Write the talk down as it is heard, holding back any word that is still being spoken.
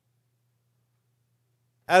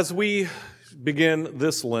As we begin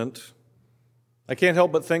this Lent, I can't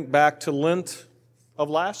help but think back to Lent of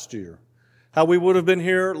last year. How we would have been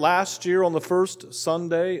here last year on the first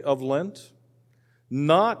Sunday of Lent,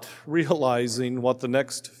 not realizing what the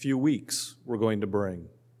next few weeks were going to bring.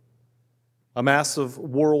 A massive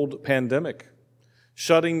world pandemic,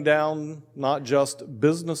 shutting down not just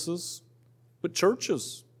businesses, but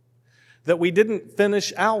churches. That we didn't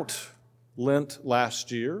finish out Lent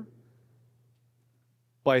last year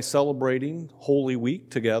by celebrating Holy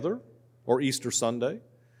Week together or Easter Sunday.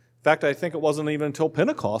 In fact, I think it wasn't even until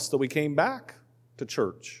Pentecost that we came back to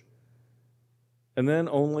church. And then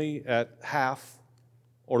only at half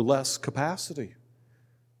or less capacity,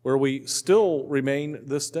 where we still remain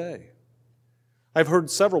this day. I've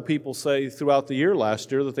heard several people say throughout the year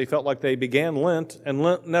last year that they felt like they began Lent and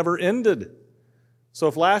Lent never ended. So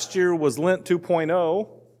if last year was Lent 2.0,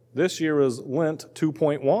 this year is Lent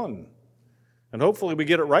 2.1. And hopefully we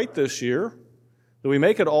get it right this year, that we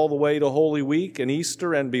make it all the way to Holy Week and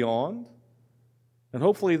Easter and beyond. And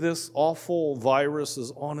hopefully this awful virus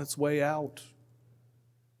is on its way out.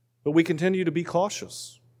 But we continue to be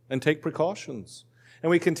cautious and take precautions. And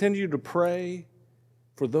we continue to pray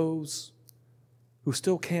for those who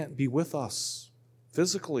still can't be with us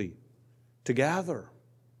physically to gather.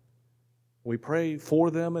 We pray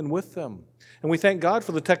for them and with them. And we thank God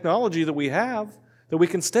for the technology that we have, that we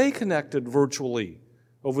can stay connected virtually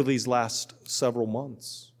over these last several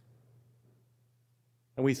months.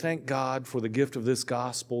 And we thank God for the gift of this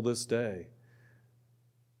gospel this day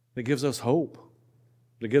that gives us hope,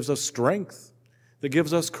 that gives us strength, that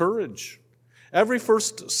gives us courage. Every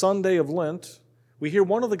first Sunday of Lent, we hear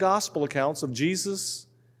one of the gospel accounts of Jesus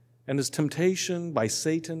and his temptation by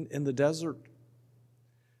Satan in the desert.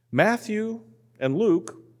 Matthew and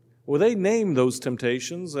Luke, well, they name those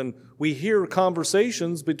temptations, and we hear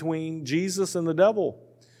conversations between Jesus and the devil.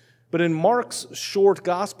 But in Mark's short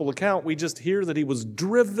gospel account, we just hear that he was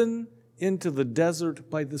driven into the desert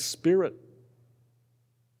by the Spirit.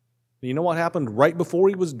 You know what happened right before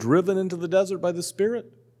he was driven into the desert by the Spirit?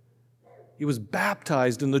 He was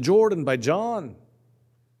baptized in the Jordan by John.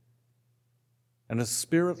 And a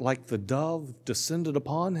spirit like the dove descended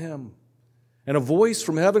upon him. And a voice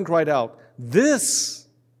from heaven cried out, This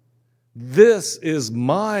is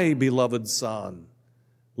my beloved Son.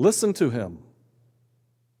 Listen to him.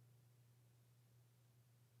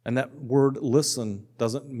 And that word listen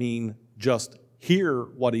doesn't mean just hear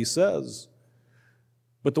what he says.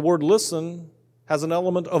 But the word listen has an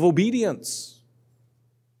element of obedience.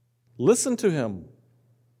 Listen to him.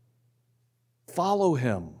 Follow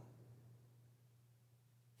him.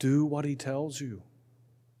 Do what he tells you.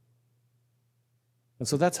 And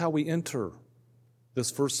so that's how we enter this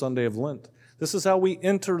first Sunday of Lent. This is how we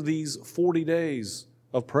enter these 40 days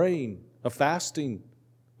of praying, of fasting,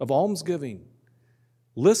 of almsgiving,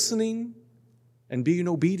 listening and being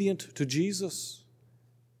obedient to Jesus.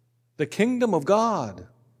 The kingdom of God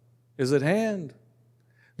is at hand.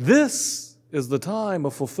 This is the time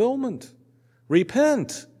of fulfillment.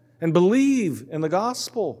 Repent and believe in the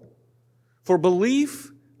gospel. For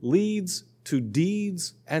belief leads to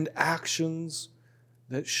deeds and actions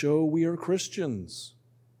that show we are Christians.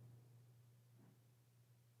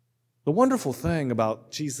 The wonderful thing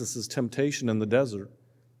about Jesus' temptation in the desert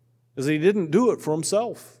is that he didn't do it for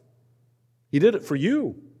himself. He did it for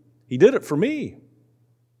you. He did it for me.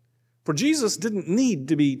 For Jesus didn't need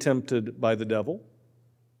to be tempted by the devil,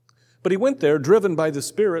 but he went there driven by the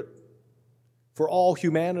Spirit for all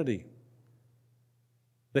humanity.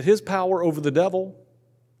 That his power over the devil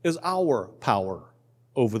is our power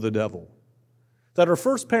over the devil. That our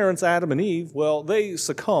first parents, Adam and Eve, well, they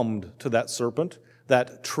succumbed to that serpent,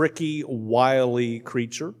 that tricky, wily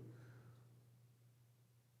creature,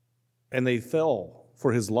 and they fell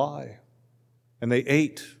for his lie, and they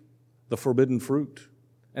ate the forbidden fruit,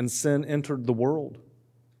 and sin entered the world.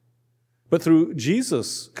 But through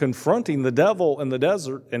Jesus confronting the devil in the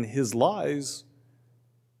desert and his lies,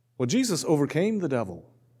 well, Jesus overcame the devil.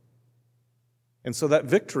 And so that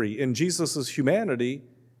victory in Jesus' humanity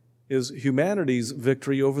is humanity's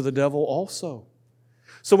victory over the devil also.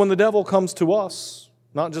 So when the devil comes to us,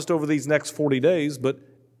 not just over these next 40 days, but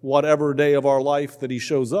whatever day of our life that he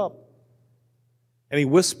shows up, and he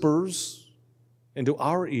whispers into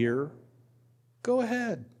our ear, go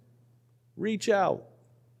ahead, reach out,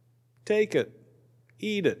 take it,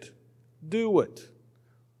 eat it, do it.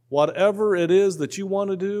 Whatever it is that you want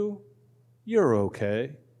to do, you're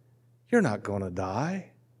okay. You're not going to die.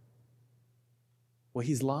 Well,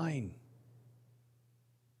 he's lying.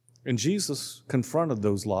 And Jesus confronted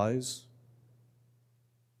those lies,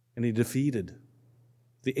 and he defeated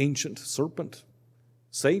the ancient serpent,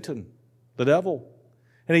 Satan, the devil.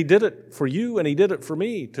 And he did it for you and he did it for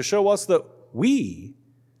me to show us that we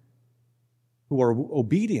who are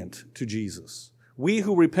obedient to Jesus, we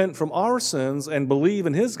who repent from our sins and believe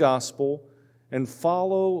in his gospel and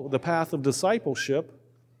follow the path of discipleship,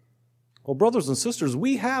 well, brothers and sisters,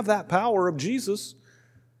 we have that power of Jesus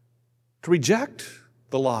to reject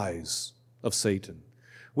the lies of Satan.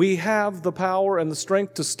 We have the power and the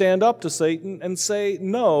strength to stand up to Satan and say,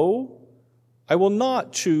 no, I will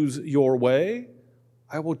not choose your way.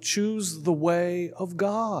 I will choose the way of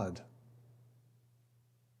God.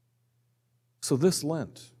 So this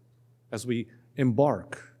Lent, as we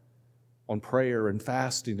embark on prayer and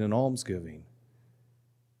fasting and almsgiving,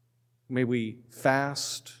 may we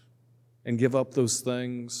fast and give up those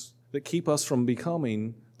things that keep us from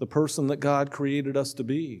becoming the person that God created us to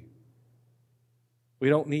be. We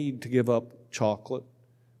don't need to give up chocolate.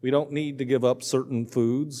 We don't need to give up certain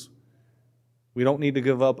foods. We don't need to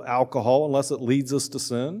give up alcohol unless it leads us to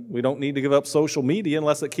sin. We don't need to give up social media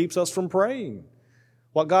unless it keeps us from praying.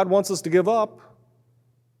 What God wants us to give up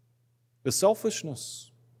is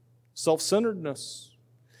selfishness, self-centeredness.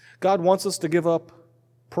 God wants us to give up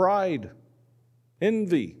pride,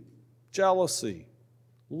 envy, jealousy,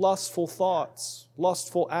 lustful thoughts,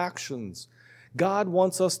 lustful actions. God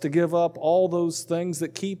wants us to give up all those things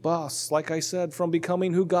that keep us, like I said, from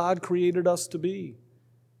becoming who God created us to be.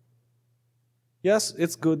 Yes,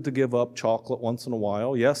 it's good to give up chocolate once in a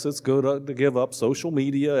while. Yes, it's good to give up social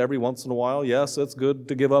media every once in a while. Yes, it's good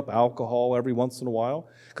to give up alcohol every once in a while.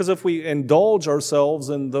 Because if we indulge ourselves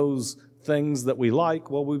in those things that we like,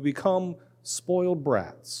 well, we become spoiled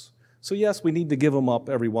brats. So yes, we need to give them up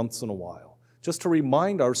every once in a while, just to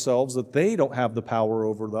remind ourselves that they don't have the power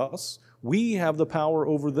over us. We have the power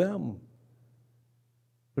over them.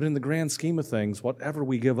 But in the grand scheme of things, whatever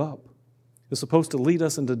we give up is supposed to lead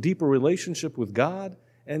us into deeper relationship with God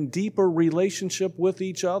and deeper relationship with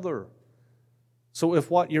each other. So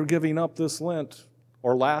if what you're giving up this Lent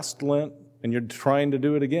or last Lent, and you're trying to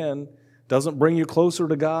do it again, doesn't bring you closer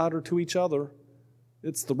to God or to each other,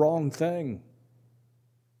 it's the wrong thing.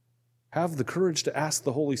 Have the courage to ask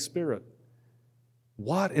the Holy Spirit,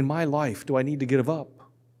 what in my life do I need to give up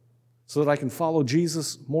so that I can follow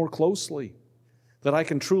Jesus more closely, that I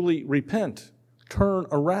can truly repent, turn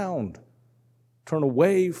around, turn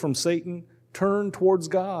away from Satan, turn towards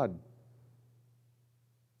God,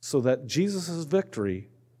 so that Jesus' victory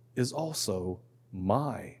is also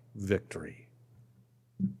my victory.